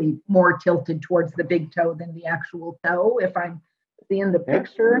really more tilted towards the big toe than the actual toe. If I'm seeing the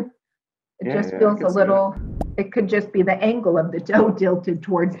picture, it just feels a little, it could just be the angle of the toe tilted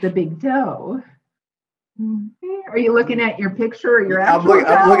towards the big toe. Are you looking at your picture or your actual toe?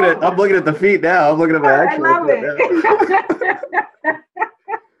 I'm looking at the feet now. I'm looking at my actual I love it.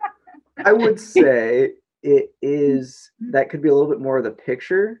 I would say it is, that could be a little bit more of the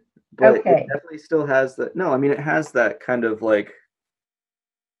picture, but it definitely still has it has that kind of like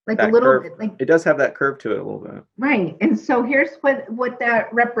a little curve. bit, like it does have that curve to it a little bit. Right. And so here's what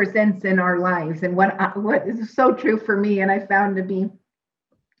that represents in our lives and what is so true for me. And I found to be,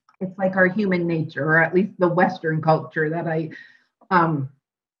 it's like our human nature, or at least the Western culture that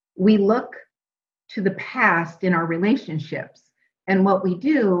we look to the past in our relationships. And what we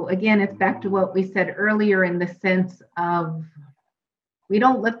do, again, it's back to what we said earlier in the sense of we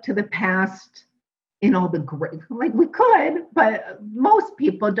don't look to the past in all the great, like we could, but most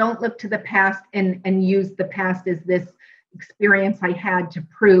people don't look to the past and use the past as this experience I had to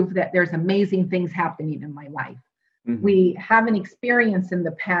prove that there's amazing things happening in my life. We have an experience in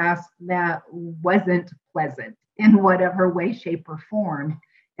the past that wasn't pleasant in whatever way, shape, or form.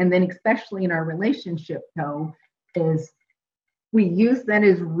 And then especially in our relationship, though, is we use that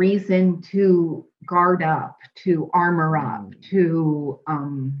as reason to guard up, to armor up, to,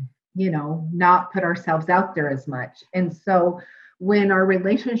 not put ourselves out there as much. And so when our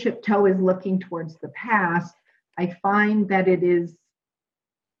relationship toe is looking towards the past, I find that it is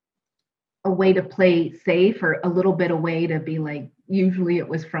a way to play safe, or a little bit a way to be like, usually it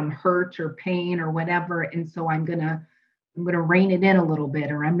was from hurt or pain or whatever. And so I'm going to rein it in a little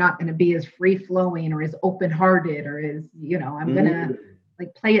bit, or I'm not going to be as free flowing or as open-hearted or as, I'm going to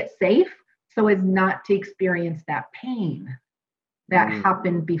like play it safe so as not to experience that pain that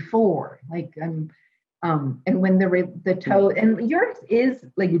happened before. Like, and when the toe, and yours is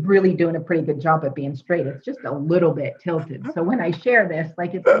like really doing a pretty good job at being straight. It's just a little bit tilted. So when I share this,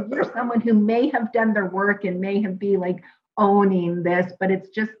 like it's like you're someone who may have done their work and may have be like owning this, but it's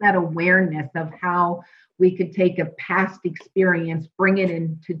just that awareness of how we could take a past experience, bring it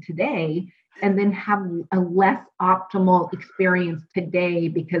into today, and then have a less optimal experience today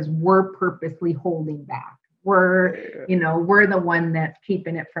because we're purposely holding back. we're the one that's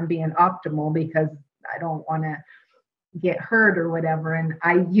keeping it from being optimal because I don't want to get hurt or whatever. And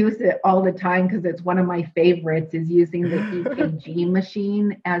I use it all the time because it's one of my favorites, is using the EKG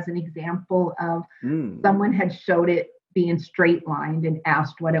machine as an example of someone had showed it being straight lined and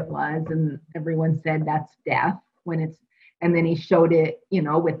asked what it was, and everyone said that's death and then he showed it,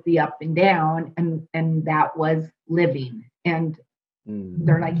 with the up and down, and that was living. And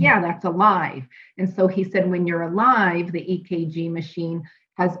they're like, yeah, that's alive. And so he said, when you're alive, the EKG machine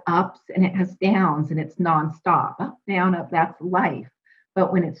has ups and it has downs, and it's nonstop, up, down, up, that's life.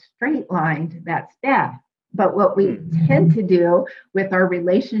 But when it's straight lined, that's death. But what we tend to do with our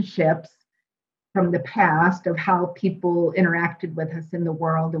relationships from the past of how people interacted with us in the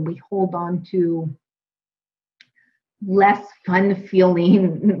world, and we hold on to less fun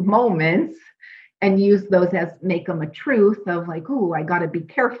feeling moments and use those as make them a truth of like, oh, I got to be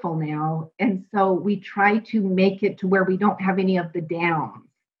careful now. And so we try to make it to where we don't have any of the downs,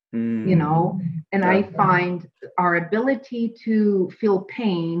 and I find our ability to feel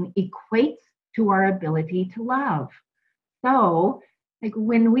pain equates to our ability to love. So like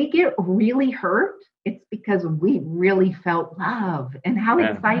when we get really hurt, it's because we really felt love. And how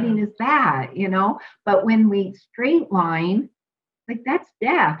exciting is that, But when we straight line, like that's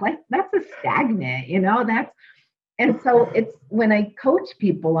death, like that's a stagnant, and so it's when I coach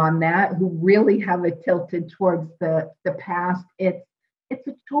people on that who really have it tilted towards the past, it's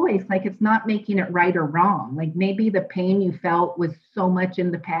a choice. Like it's not making it right or wrong. Like maybe the pain you felt was so much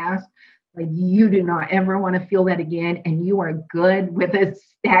in the past, like you do not ever want to feel that again. And you are good with a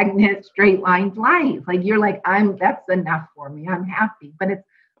stagnant, straight lined life. Like you're like, that's enough for me. I'm happy. But it's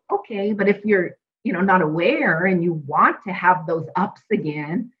okay. But if you're, not aware and you want to have those ups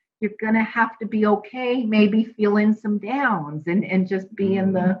again, you're going to have to be okay, maybe feeling some downs and just be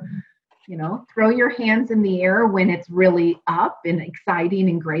in the, throw your hands in the air when it's really up and exciting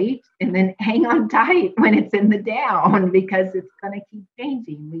and great, and then hang on tight when it's in the down, because it's going to keep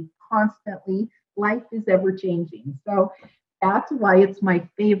changing. Life is ever changing. So that's why it's my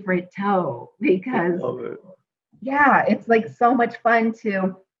favorite toe, because it's like so much fun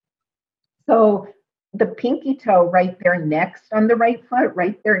so the pinky toe right there next on the right foot,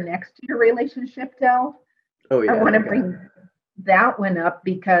 right there next to your relationship toe. Oh yeah. I want to bring that one up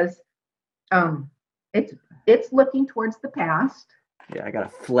because it's looking towards the past. Yeah, I got a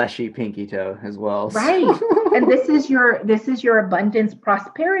fleshy pinky toe as well. Right. And this is your abundance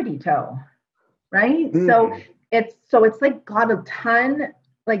prosperity toe. Right? So it's like got a ton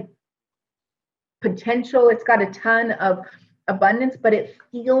like potential. It's got a ton of abundance, but it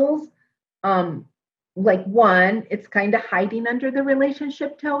feels like one, it's kind of hiding under the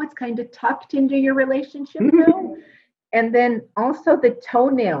relationship toe. It's kind of tucked into your relationship toe. And then also the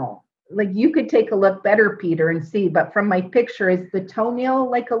toenail, like you could take a look better, Peter, and see, but from my picture, is the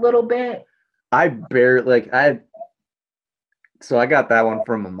toenail like a little bit? So I got that one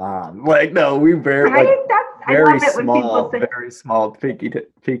from my mom. Like, no, we barely, very small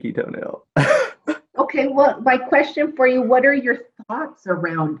pinky toenail. Okay, well, my question for you, what are your thoughts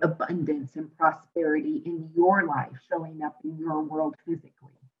around abundance and prosperity in your life showing up in your world physically?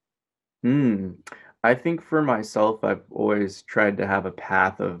 I think for myself, I've always tried to have a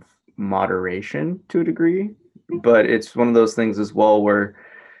path of moderation to a degree, but it's one of those things as well where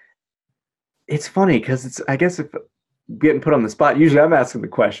it's funny because I guess if getting put on the spot, usually I'm asking the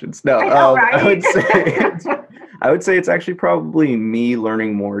questions. No, right? I would say it's actually probably me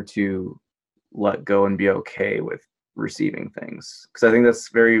learning more to let go and be okay with receiving things, because I think that's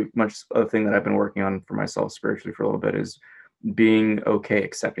very much a thing that I've been working on for myself spiritually for a little bit, is being okay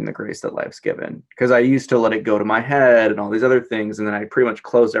accepting the grace that life's given. Because I used to let it go to my head and all these other things, and then I pretty much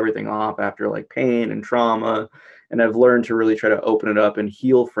closed everything off after like pain and trauma, and I've learned to really try to open it up and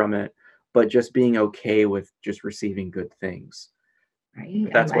heal from it, but just being okay with just receiving good things.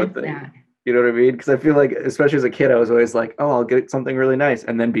 Right. That's what you know what I mean? Because I feel like, especially as a kid, I was always like, oh, I'll get something really nice,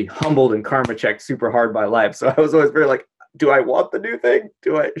 and then be humbled and karma checked super hard by life. So I was always very like, do I want the new thing?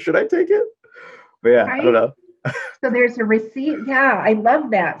 Should I take it? But yeah, right? I don't know. So there's a receipt. Yeah, I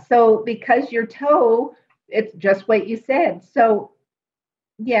love that. So because your toe, it's just what you said. So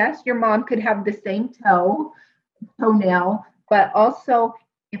yes, your mom could have the same toenail, but also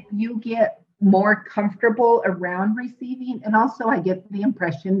if you get more comfortable around receiving, and also I get the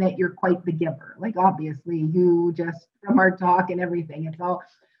impression that you're quite the giver. Like obviously you just, from our talk and everything, it's all,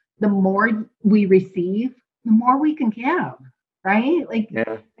 the more we receive, the more we can give, right? Like,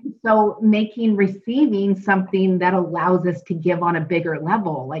 yeah. So making receiving something that allows us to give on a bigger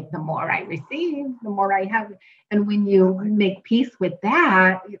level, like the more I receive, the more I have. And when you make peace with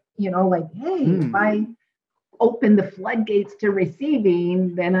that, like, hey, open the floodgates to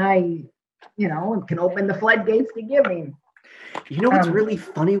receiving, then I, can open the floodgates to giving. You know what's really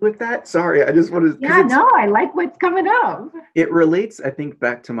funny with that? Sorry, I just want to. Yeah, no, I like what's coming up. It relates, I think,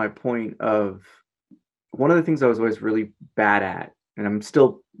 back to my point of one of the things I was always really bad at, and I'm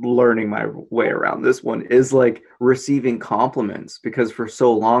still learning my way around this one, is like receiving compliments, because for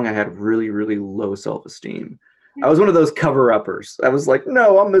so long I had really, really low self-esteem. I was one of those cover-uppers. I was like,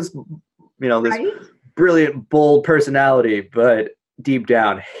 no, I'm this, this Right? brilliant, bold personality, but deep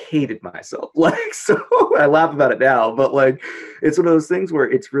down hated myself. Like, so I laugh about it now, but like, it's one of those things where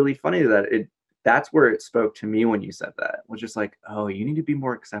it's really funny that that's where it spoke to me when you said that. It was just like, oh, you need to be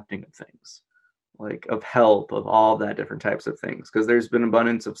more accepting of things, like of help, of all that different types of things. Because there's been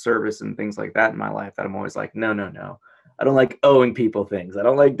abundance of service and things like that in my life that I'm always like, no. I don't like owing people things. I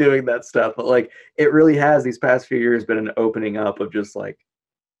don't like doing that stuff. But like, it really has these past few years been an opening up of just like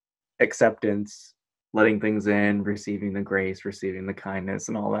acceptance, letting things in, receiving the grace, receiving the kindness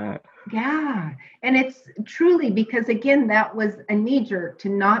and all that. Yeah. And it's truly because, again, that was a knee-jerk to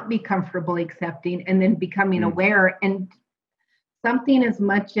not be comfortable accepting and then becoming aware. And something as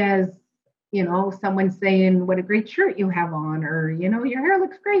much as, someone saying, what a great shirt you have on, or, your hair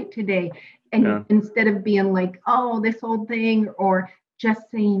looks great today. And instead of being like, oh, this old thing, or just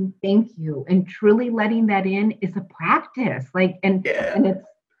saying thank you and truly letting that in is a practice. And it's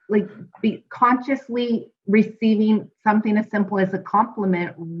like consciously receiving something as simple as a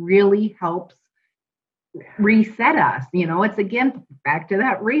compliment really helps reset us. It's again back to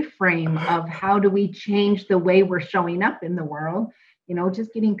that reframe of how do we change the way we're showing up in the world,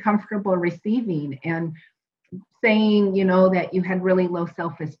 just getting comfortable receiving and saying, that you had really low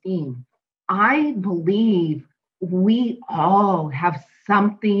self-esteem. I believe we all have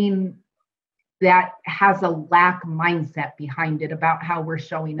something that has a lack mindset behind it about how we're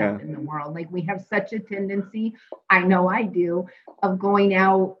showing up in the world. Like we have such a tendency, I know I do, of going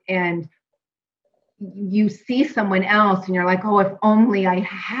out and you see someone else and you're like, oh, if only I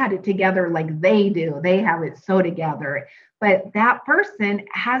had it together like they do. They have it so together. But that person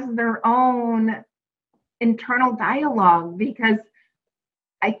has their own internal dialogue, because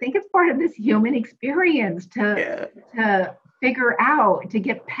I think it's part of this human experience to figure out, to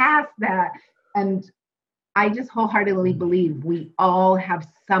get past that. And I just wholeheartedly believe we all have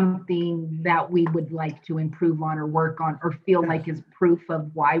something that we would like to improve on or work on or feel like is proof of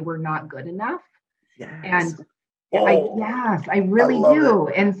why we're not good enough. Yes. And I really do.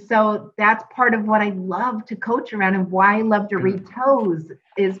 It. And so that's part of what I love to coach around, and why I love to read toes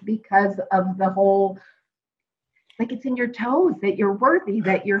is because of the whole, like it's in your toes that you're worthy,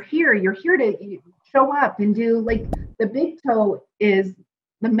 that you're here to show up and do. Like the big toe is,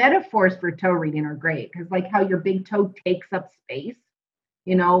 the metaphors for toe reading are great, because like how your big toe takes up space,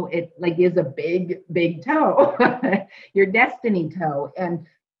 it like is a big toe, your destiny toe. And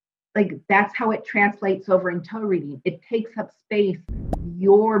like, that's how it translates over in toe reading. It takes up space.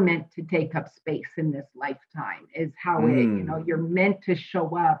 You're meant to take up space in this lifetime is how it, you're meant to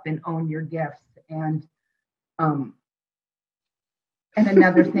show up and own your gifts. And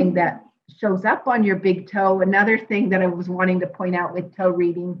another thing that shows up on your big toe, another thing that I was wanting to point out with toe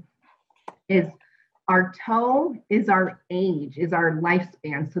reading is our toe is our age, is our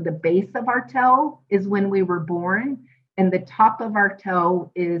lifespan. So the base of our toe is when we were born, and the top of our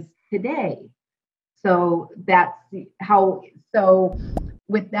toe is today. So that's how, so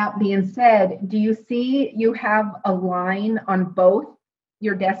with that being said, do you see you have a line on both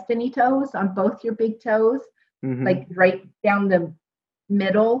your destiny toes, on both your big toes, like right down the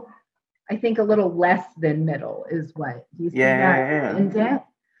middle? I think a little less than middle is what you see that indent.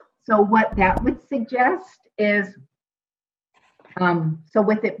 So what that would suggest is, so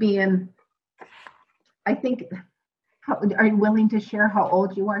with it being, I think, are you willing to share how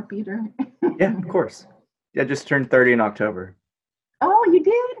old you are, Peter? Yeah, of course. I just turned 30 in October. Oh, you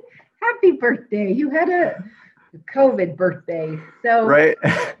did? Happy birthday. You had a COVID birthday. So, right.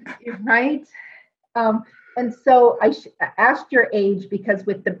 Right. And so I asked your age because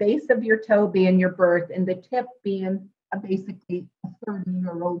with the base of your toe being your birth and the tip being basically a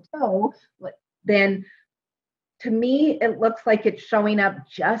 30-year-old toe, then to me, it looks like it's showing up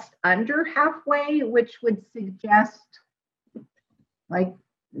just under halfway, which would suggest like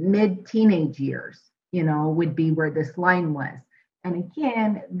mid-teenage years, would be where this line was. And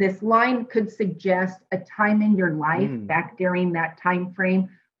again, this line could suggest a time in your life back during that time frame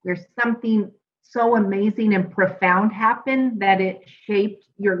where something so amazing and profound happened that it shaped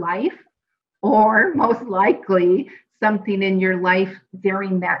your life, or most likely something in your life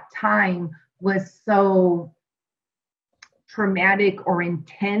during that time was so traumatic or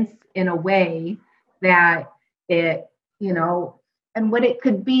intense in a way that it, and what it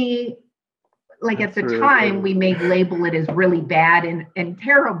could be. Like That's at the really time, good. we may label it as really bad and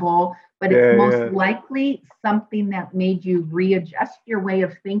terrible, but it's most likely something that made you readjust your way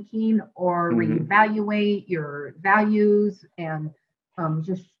of thinking or reevaluate your values and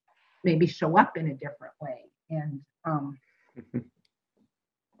just maybe show up in a different way. And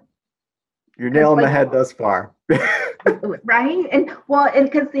you're nailing the head thus far. right. And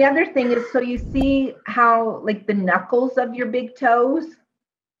because the other thing is, so you see how like the knuckles of your big toes,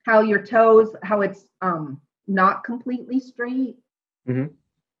 how your toes, how it's not completely straight,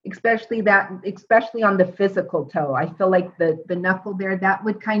 especially on the physical toe. I feel like the knuckle there, that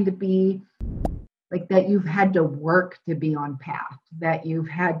would kind of be like that you've had to work to be on path, that you've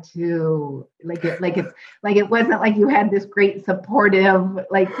had to it wasn't like you had this great supportive,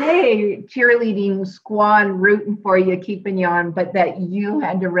 like, hey, cheerleading squad rooting for you, keeping you on, but that you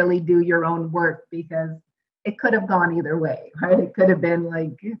had to really do your own work, because it could have gone either way, right? It could have been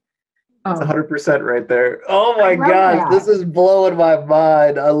like, it's 100% right there. Oh my gosh, that. this is blowing my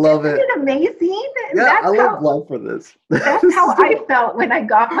mind. I love Isn't it amazing? Yeah, I love life for this. That's how I felt when I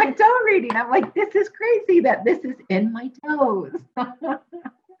got my toe reading. I'm like, this is crazy that this is in my toes.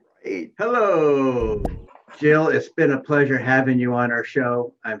 Hello, Jill. It's been a pleasure having you on our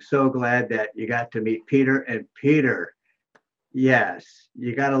show. I'm so glad that you got to meet Peter. And Peter, yes,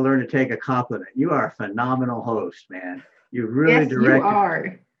 you got to learn to take a compliment. You are a phenomenal host, man. You really directed. You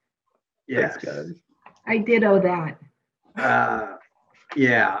are. Yes. Thanks, guys. I ditto that.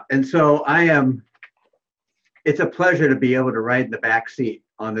 Yeah. And so it's a pleasure to be able to ride in the back seat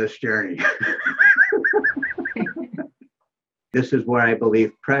on this journey. This is where I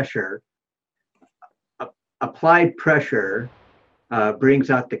believe pressure, applied pressure, brings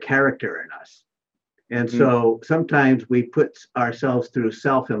out the character in us. And so sometimes we put ourselves through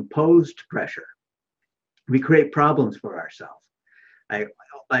self-imposed pressure. We create problems for ourselves.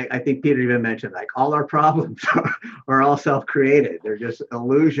 I think Peter even mentioned, like, all our problems are all self-created. They're just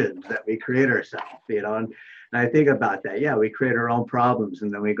illusions that we create ourselves, and I think about that. Yeah, we create our own problems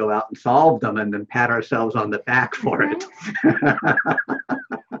and then we go out and solve them and then pat ourselves on the back for it.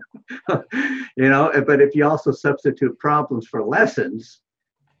 But if you also substitute problems for lessons,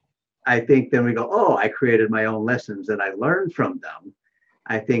 I think then we go, oh, I created my own lessons and I learned from them.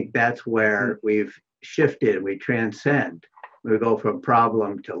 I think that's where we've shifted, we transcend. We go from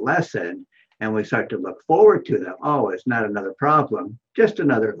problem to lesson, and we start to look forward to them. Oh, it's not another problem, just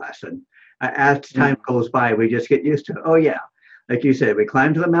another lesson. As time goes by, we just get used to it. Oh, yeah. Like you said, we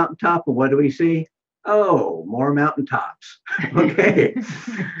climb to the mountaintop, and what do we see? Oh, more mountaintops. Okay.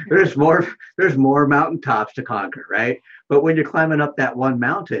 There's more mountaintops to conquer, right? But when you're climbing up that one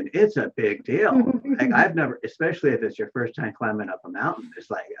mountain, it's a big deal. Like, I've never, especially if it's your first time climbing up a mountain,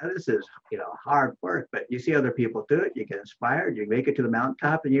 it's like, this is, hard work, but you see other people do it, you get inspired, you make it to the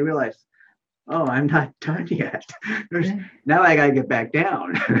mountaintop, and you realize, oh, I'm not done yet. Now I got to get back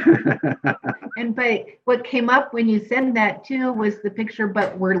down. But what came up when you said that too was the picture,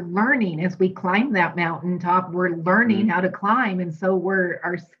 but we're learning as we climb that mountaintop, we're learning how to climb. And so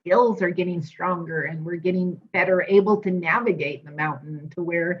our skills are getting stronger and we're getting better able to navigate the mountain to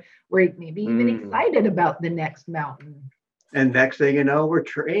where we're maybe even excited about the next mountain. And next thing you know, we're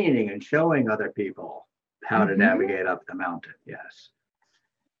training and showing other people how to navigate up the mountain. Yes.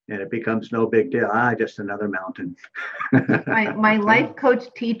 And it becomes no big deal. Just another mountain. My life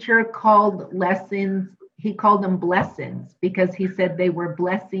coach teacher called lessons, he called them blessings, because he said they were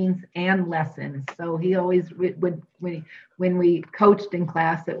blessings and lessons. So he always would, when we coached in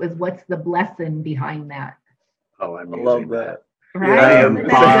class, it was, what's the blessing behind that? Oh, I love that. Right? I am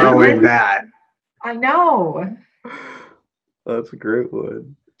following that. I know. That's a great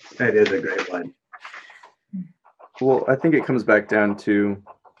one. That is a great one. Well, I think it comes back down to,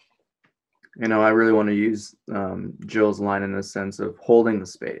 I really want to use Jill's line in the sense of holding the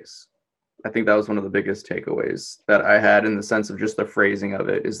space. I think that was one of the biggest takeaways that I had, in the sense of just the phrasing of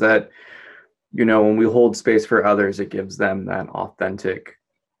it, is that, when we hold space for others, it gives them that authentic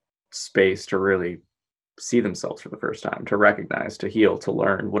space to really see themselves for the first time, to recognize, to heal, to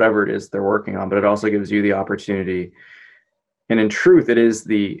learn, whatever it is they're working on. But it also gives you the opportunity. And in truth, it is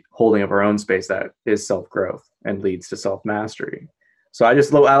the holding of our own space that is self-growth and leads to self-mastery. So I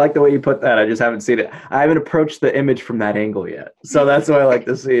like the way you put that. I just haven't seen it. I haven't approached the image from that angle yet. So that's what I like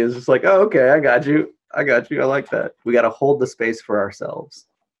to see, is just like, oh, okay, I got you. I like that. We got to hold the space for ourselves.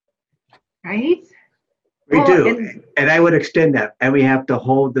 Right? We do. And I would extend that. And we have to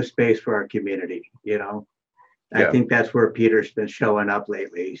hold the space for our community, I think that's where Peter's been showing up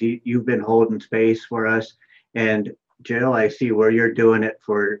lately. You've been holding space for us. And Jill, I see where you're doing it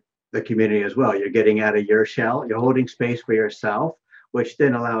for the community as well. You're getting out of your shell, you're holding space for yourself, which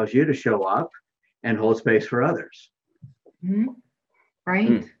then allows you to show up and hold space for others. Mhm.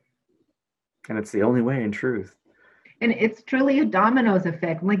 Right. And it's the only way in truth. And it's truly a dominoes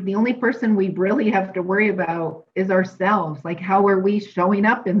effect. Like the only person we really have to worry about is ourselves. Like, how are we showing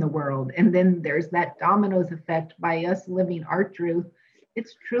up in the world? And then there's that dominoes effect by us living our truth.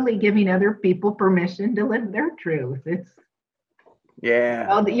 It's truly giving other people permission to live their truth. It's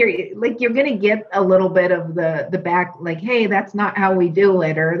you're gonna get a little bit of the back, like, hey, that's not how we do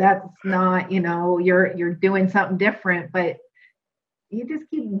it, or that's not, you're doing something different, but you just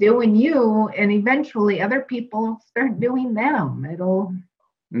keep doing you, and eventually other people start doing them. It'll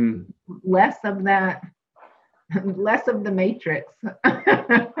less of that, less of the matrix.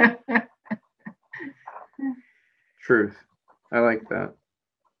 Truth. I like that.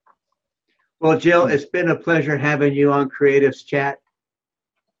 Well, Jill, it's been a pleasure having you on Creatives Chat.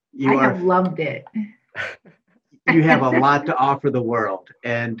 I have loved it. You have a lot to offer the world.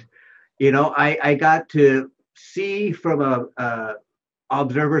 And, I got to see from a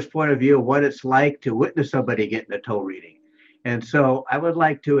observer's point of view what it's like to witness somebody getting a toe reading. And so I would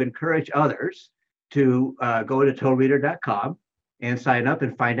like to encourage others to go to toereader.com and sign up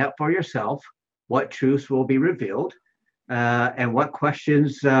and find out for yourself what truths will be revealed and what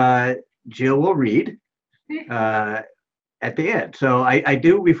questions Jill will read at the end. So I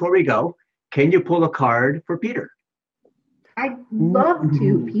do, before we go, can you pull a card for Peter? I'd love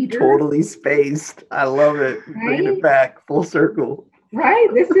to, Peter. Totally spaced. I love it. Right? Bringing it back full circle. Right,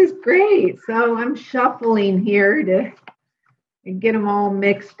 this is great. So I'm shuffling here to get them all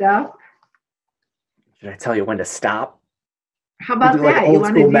mixed up. Should I tell you when to stop? How about We'll do that? like an You old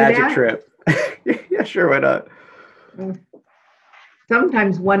want to school do magic that? trip. Yeah, sure, why not?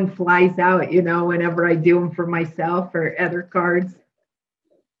 Sometimes one flies out, whenever I do them for myself or other cards.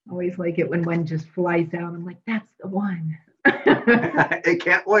 I always like it when one just flies out. I'm like, that's the one. I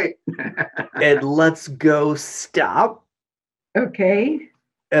can't wait. And let's go stop. Okay.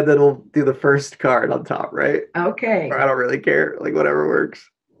 And then we'll do the first card on top, right? Okay. Or I don't really care. Like, whatever works.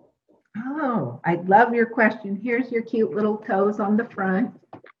 Oh, I love your question. Here's your cute little toes on the front.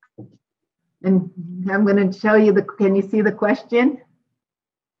 And I'm going to show you can you see the question?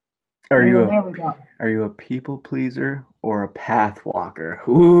 There we go. Are you a people pleaser or a path walker?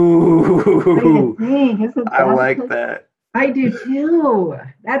 Ooh, I like that. I do too.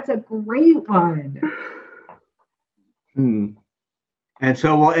 That's a great one. And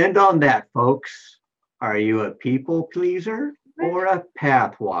so we'll end on that, folks. Are you a people pleaser or a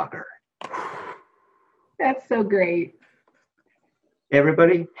path walker? That's so great.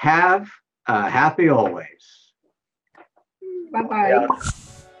 Everybody, have a happy always. Bye-bye. Yeah.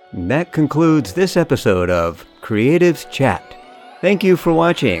 That concludes this episode of Creatives Chat. Thank you for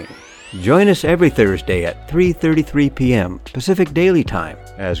watching. Join us every Thursday at 3:33 p.m. Pacific Daily Time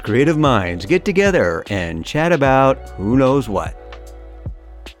as creative minds get together and chat about who knows what.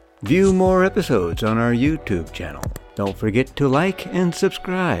 View more episodes on our YouTube channel. Don't forget to like and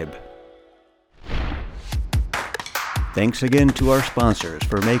subscribe. Thanks again to our sponsors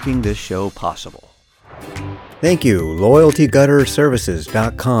for making this show possible. Thank you,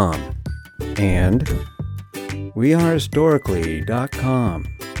 LoyaltyGutterServices.com and WeAreHistorically.com.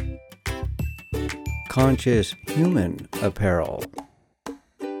 Conscious Human Apparel.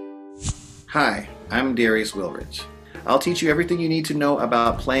 Hi, I'm Darius Wilrich. I'll teach you everything you need to know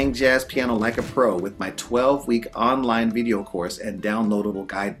about playing jazz piano like a pro with my 12-week online video course and downloadable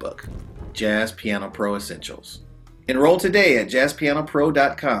guidebook, Jazz Piano Pro Essentials. Enroll today at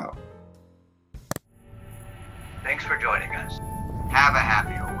jazzpianopro.com. Thanks for joining us. Have a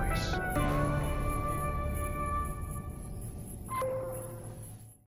happy always.